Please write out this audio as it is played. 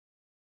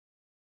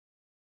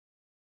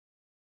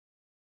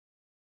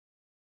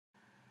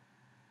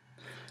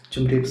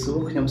I'm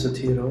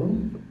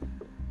Sothyro.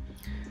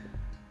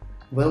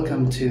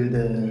 Welcome to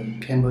the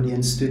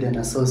Cambodian Student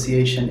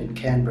Association in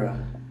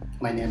Canberra.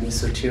 My name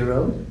is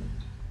Sothyro.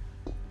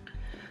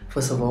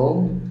 First of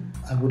all,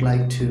 I would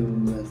like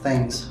to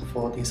thanks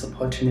for this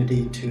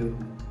opportunity to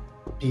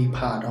be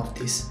part of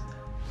this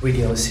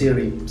video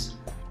series.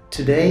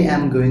 Today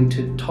I'm going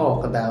to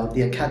talk about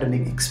the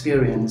academic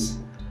experience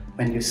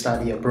when you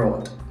study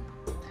abroad.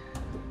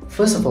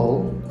 First of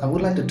all, I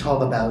would like to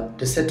talk about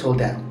the settle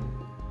down.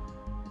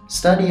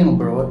 Studying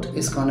abroad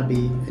is going to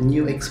be a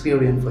new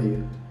experience for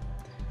you.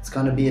 It's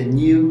going to be a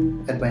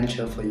new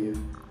adventure for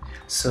you.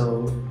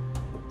 So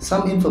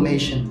some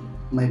information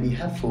may be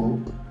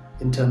helpful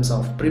in terms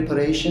of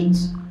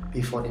preparations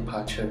before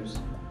departures,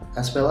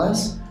 as well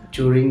as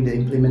during the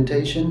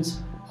implementations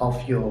of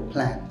your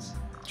plans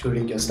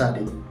during your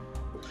study.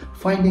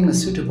 Finding a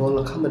suitable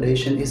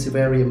accommodation is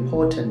very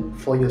important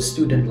for your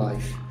student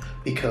life,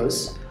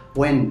 because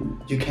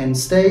when you can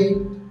stay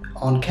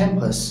on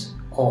campus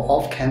or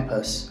off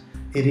campus,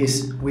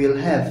 will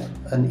have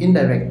an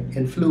indirect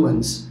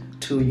influence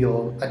to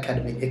your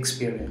academic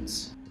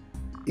experience.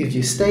 If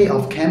you stay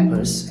off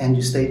campus and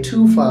you stay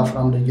too far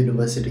from the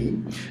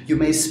university, you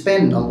may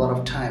spend a lot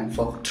of time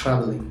for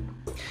traveling.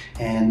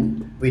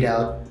 And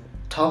without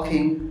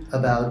talking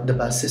about the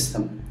bus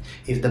system,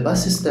 if the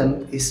bus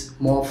system is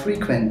more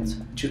frequent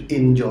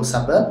in your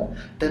suburb,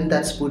 then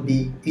that would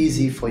be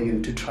easy for you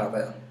to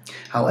travel.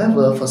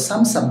 However, for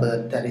some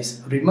suburb that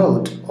is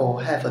remote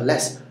or have a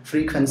less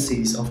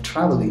frequencies of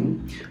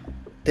traveling,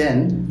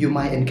 then you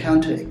might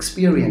encounter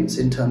experience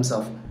in terms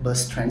of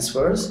bus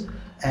transfers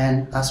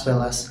and as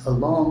well as a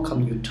long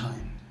commute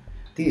time.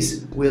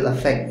 This will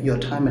affect your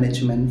time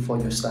management for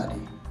your study.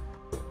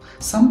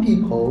 Some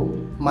people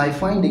might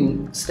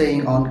finding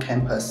staying on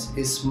campus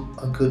is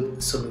a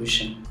good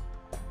solution.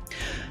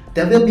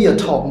 There will be a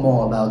talk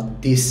more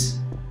about this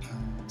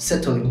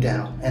settling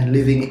down and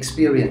living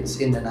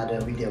experience in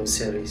another video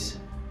series.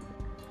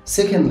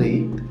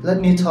 Secondly, let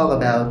me talk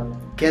about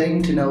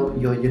getting to know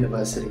your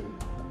university.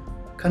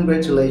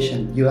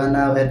 Congratulations, you are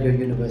now at your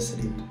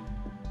university.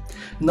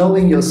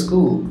 Knowing your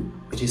school,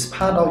 which is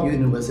part of your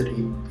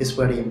university, is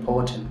very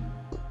important.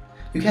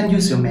 You can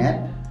use your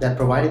map that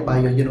provided by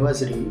your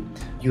university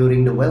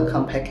during the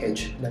welcome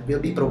package that will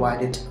be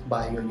provided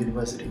by your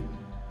university.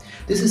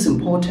 This is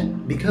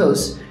important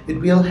because it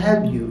will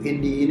help you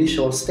in the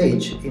initial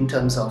stage in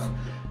terms of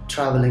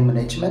traveling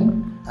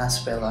management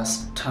as well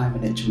as time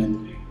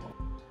management.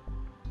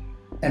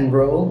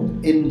 Enroll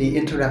in the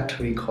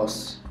introductory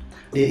course.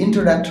 The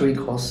introductory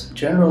course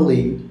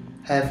generally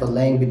have a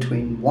length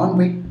between 1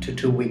 week to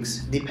 2 weeks,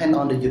 depending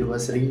on the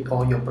university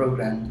or your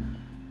program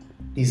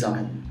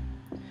design.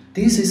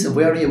 This is a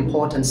very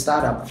important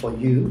startup for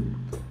you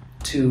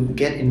to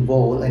get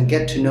involved and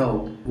get to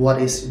know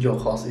what is your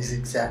course is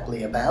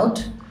exactly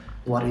about,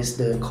 what is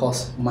the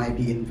course might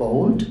be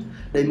involved.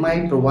 They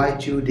might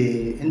provide you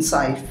the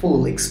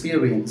insightful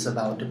experience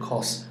about the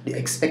course, the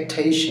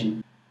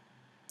expectation.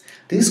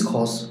 This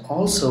course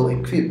also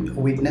equipped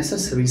with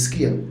necessary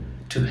skill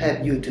to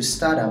help you to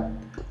start up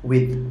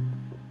with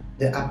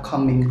the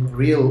upcoming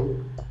real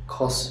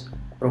course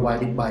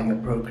provided by your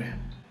program.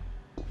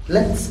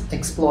 Let's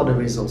explore the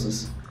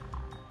resources.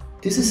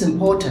 This is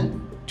important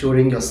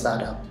during your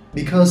startup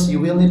because you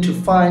will need to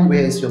find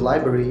where is your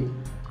library,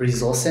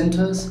 resource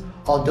centers,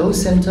 or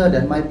those centers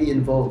that might be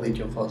involved with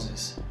your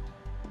courses.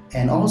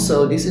 And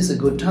also, this is a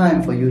good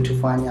time for you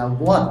to find out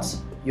what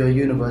your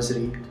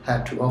university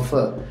have to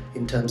offer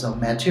in terms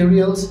of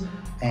materials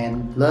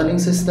and learning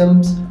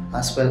systems,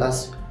 as well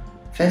as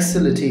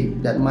facility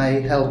that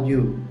might help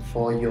you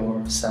for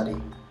your study.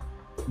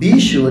 Be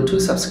sure to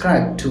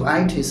subscribe to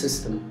IT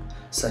system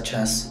such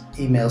as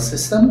email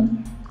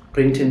system,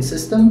 printing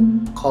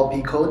system,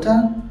 copy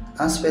quota,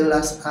 as well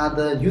as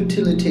other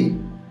utility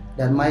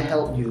that might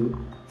help you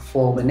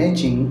for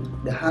managing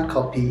the hard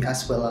copy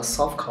as well as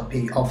soft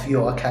copy of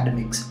your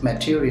academics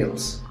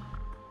materials.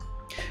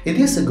 It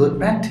is a good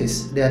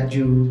practice that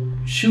you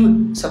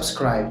should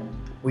subscribe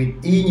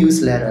with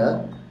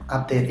e-newsletter,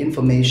 update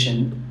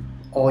information,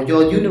 or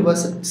your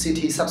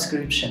university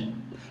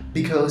subscription,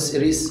 because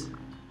it is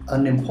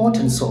an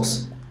important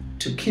source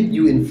to keep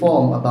you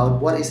informed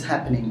about what is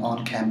happening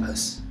on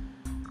campus.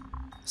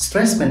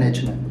 Stress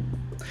management.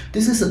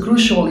 This is a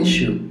crucial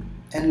issue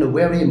and a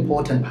very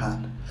important part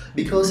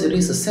because it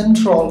is a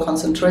central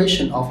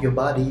concentration of your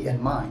body and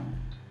mind.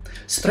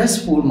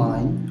 Stressful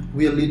mind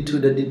will lead to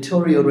the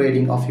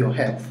deteriorating of your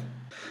health.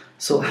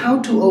 So how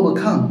to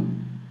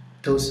overcome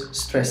those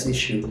stress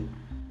issues?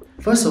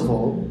 First of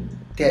all,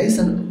 there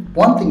is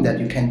one thing that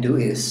you can do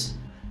is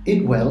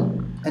eat well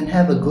and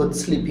have a good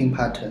sleeping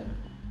pattern.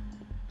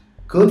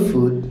 Good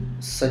food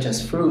such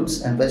as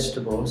fruits and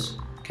vegetables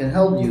can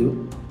help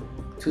you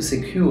to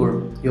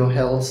secure your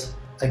health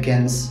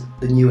against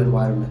the new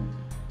environment,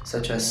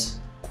 such as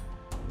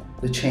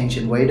the change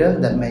in weather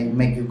that may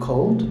make you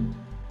cold.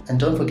 And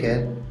don't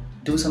forget,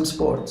 do some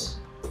sports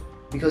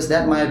because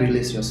that might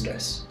release your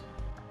stress.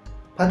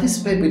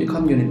 Participate with the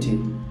community,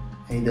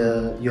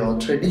 either your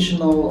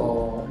traditional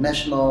or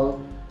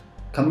national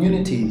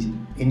communities.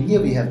 In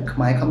here we have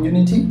my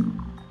community,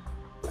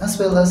 as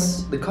well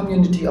as the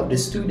community of the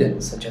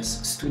students, such as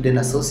student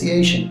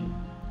association,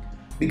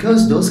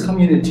 because those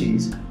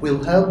communities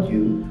will help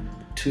you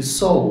to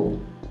solve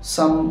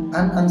some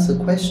unanswered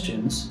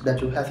questions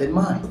that you have in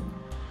mind.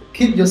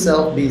 Keep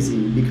yourself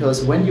busy,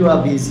 because when you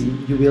are busy,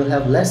 you will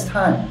have less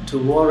time to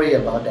worry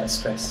about that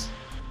stress.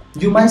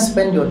 You might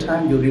spend your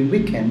time during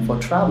weekend for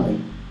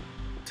traveling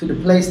to the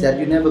place that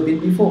you've never been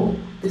before.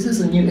 This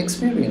is a new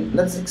experience.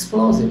 Let's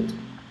explore it.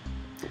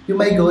 You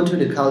may go to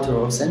the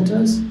cultural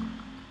centers,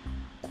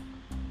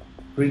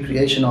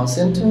 recreational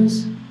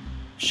centers,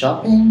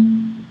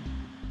 shopping,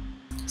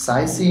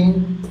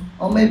 sightseeing,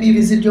 or maybe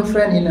visit your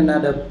friend in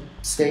another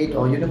state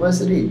or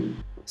university.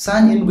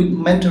 Sign in with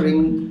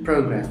mentoring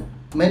program.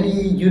 Many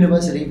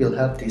universities will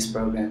have this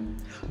program,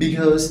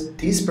 because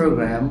this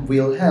program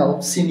will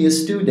help senior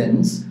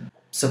students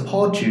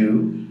support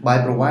you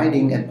by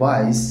providing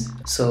advice.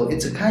 So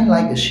it's a kind of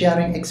like a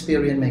sharing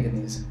experience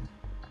mechanism.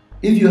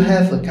 If you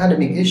have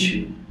academic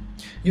issue,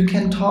 you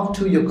can talk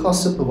to your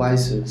course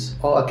supervisors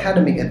or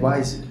academic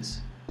advisors.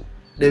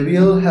 They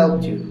will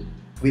help you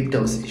with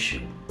those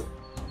issues.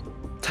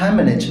 Time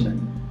management.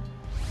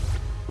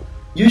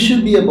 You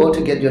should be able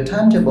to get your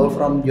timetable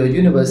from your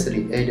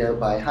university either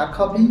by hard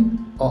copy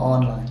or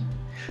online.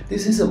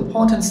 This is an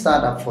important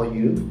startup for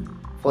you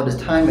for the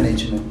time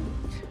management,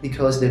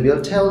 because they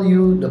will tell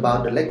you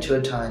about the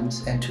lecture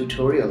times and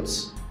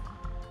tutorials.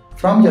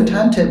 From your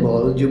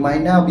timetable, you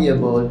might now be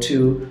able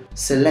to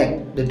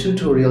select the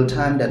tutorial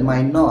time that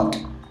might not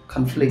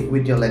conflict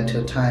with your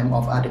lecture time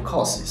of other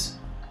courses.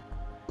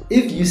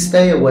 If you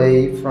stay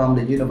away from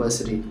the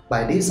university,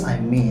 by this I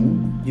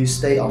mean you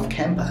stay off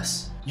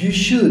campus, you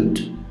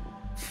should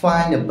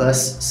find a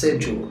bus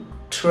schedule,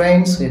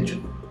 train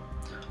schedule,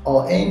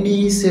 or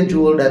any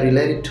schedule that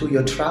related to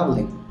your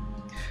traveling,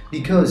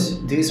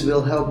 because this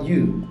will help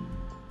you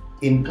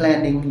in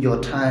planning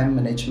your time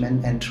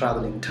management and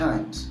traveling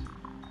times.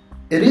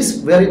 It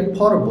is very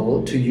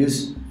portable to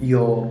use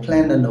your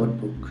planner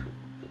notebook,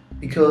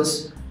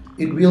 because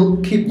it will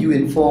keep you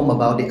informed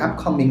about the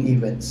upcoming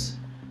events,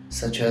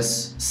 such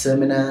as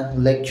seminar,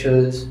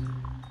 lectures,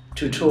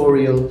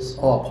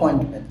 tutorials, or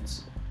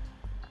appointments.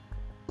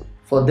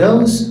 For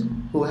those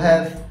who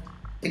have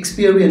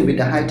experience with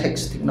the high-tech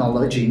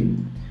technology,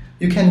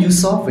 you can use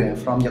software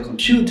from your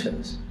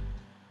computers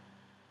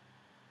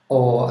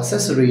or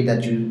accessory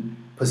that you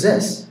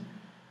possess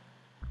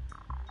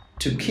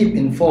to keep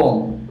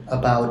informed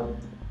about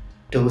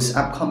those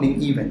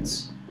upcoming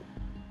events.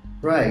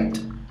 Right,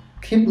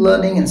 keep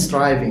learning and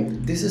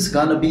striving. This is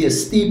gonna be a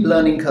steep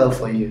learning curve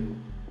for you.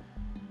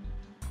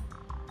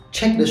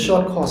 Check the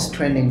short course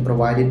training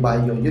provided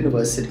by your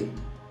university,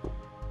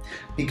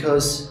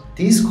 because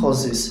these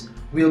courses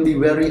will be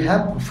very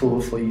helpful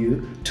for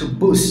you to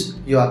boost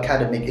your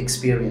academic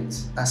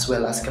experience as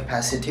well as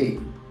capacity.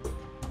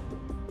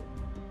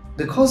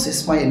 The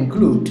courses might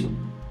include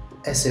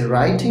essay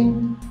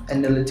writing,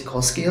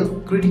 analytical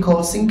skill,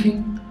 critical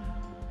thinking,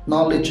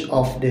 knowledge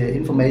of the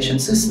information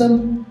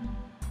system,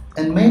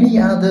 and many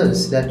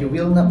others that you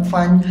will not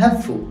find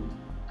helpful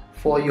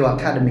for your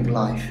academic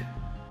life.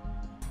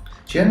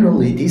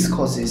 Generally, these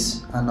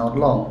courses are not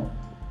long.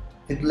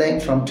 It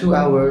lengths from 2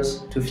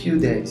 hours to few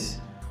days.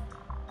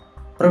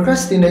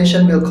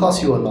 Procrastination will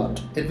cost you a lot.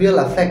 It will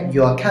affect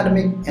your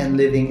academic and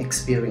living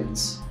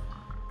experience.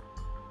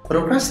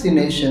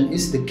 Procrastination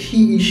is the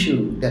key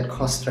issue that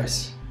causes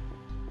stress,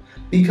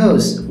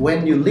 because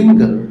when you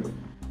linger,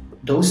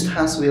 those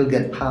tasks will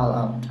get piled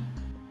up.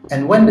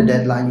 And when the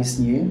deadline is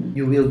near,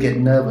 you will get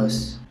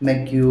nervous,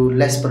 make you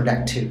less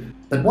productive.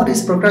 But what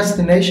is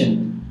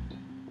procrastination?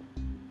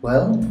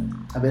 Well,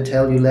 I will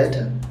tell you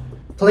later.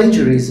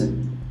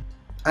 Plagiarism.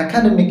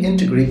 Academic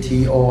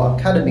integrity or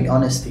academic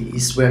honesty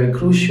is very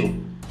crucial,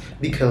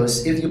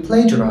 because if you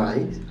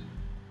plagiarize,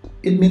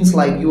 it means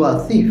like you are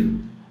a thief.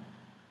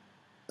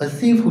 A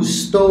thief who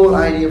stole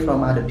ideas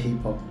from other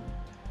people.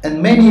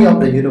 And many of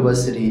the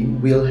university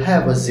will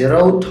have a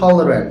zero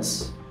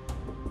tolerance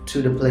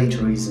to the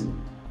plagiarism.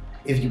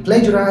 If you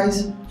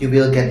plagiarize, you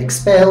will get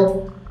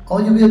expelled,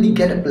 or you will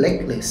get a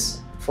blacklist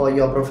for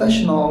your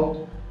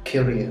professional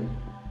career.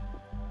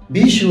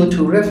 Be sure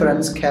to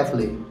reference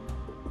carefully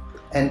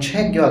and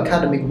check your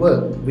academic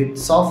work with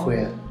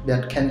software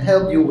that can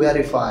help you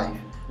verify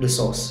the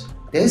source.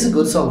 There is a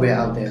good software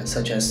out there,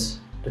 such as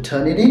the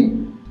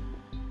Turnitin,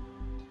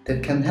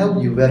 that can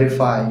help you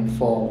verify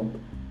for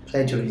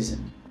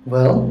plagiarism.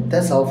 Well,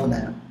 that's all for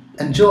now.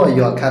 Enjoy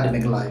your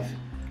academic life.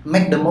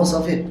 Make the most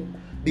of it,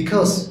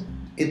 because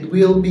it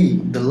will be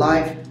the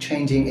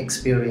life-changing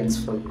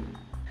experience for you.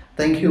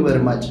 Thank you very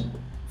much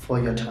for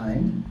your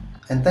time,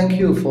 and thank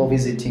you for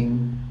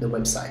visiting the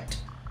website.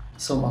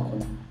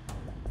 Somakum.